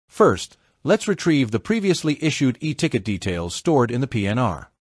First, let's retrieve the previously issued e-ticket details stored in the PNR.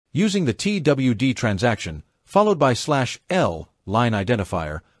 Using the TWD transaction, followed by /L, line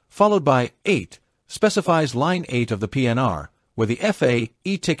identifier, followed by 8, specifies line 8 of the PNR, where the FA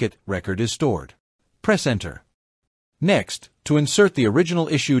e-ticket record is stored. Press Enter. Next, to insert the original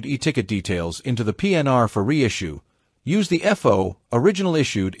issued e-ticket details into the PNR for reissue, use the FO, original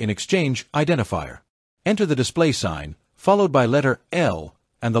issued in exchange identifier. Enter the display sign, followed by letter L,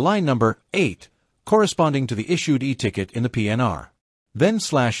 and the line number 8, corresponding to the issued e-ticket in the PNR. Then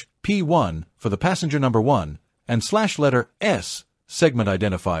 /P1 for the passenger number 1, and /letter S, segment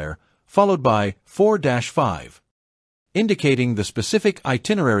identifier, followed by 4-5, indicating the specific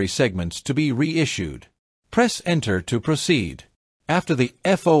itinerary segments to be reissued. Press Enter to proceed. After the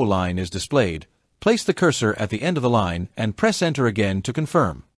FO line is displayed, place the cursor at the end of the line and press Enter again to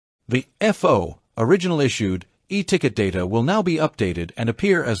confirm. The FO, original issued, e-ticket data will now be updated and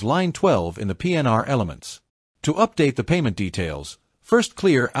appear as line 12 in the PNR elements. To update the payment details, first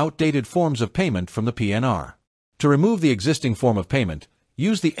clear outdated forms of payment from the PNR. To remove the existing form of payment,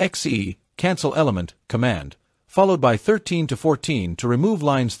 use the XE, cancel element, command, followed by 13 to 14 to remove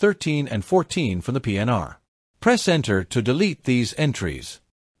lines 13 and 14 from the PNR. Press Enter to delete these entries.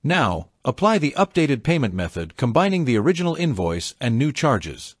 Now, apply the updated payment method combining the original invoice and new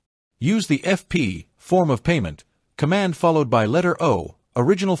charges. Use the FP, form of payment, command followed by letter O,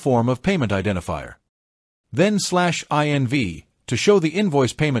 original form of payment identifier. Then /INV, to show the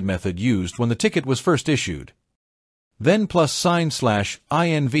invoice payment method used when the ticket was first issued. Then plus sign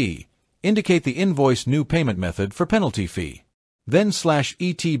 /INV, indicate the invoice new payment method for penalty fee. Then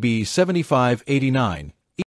 /ETB 7589,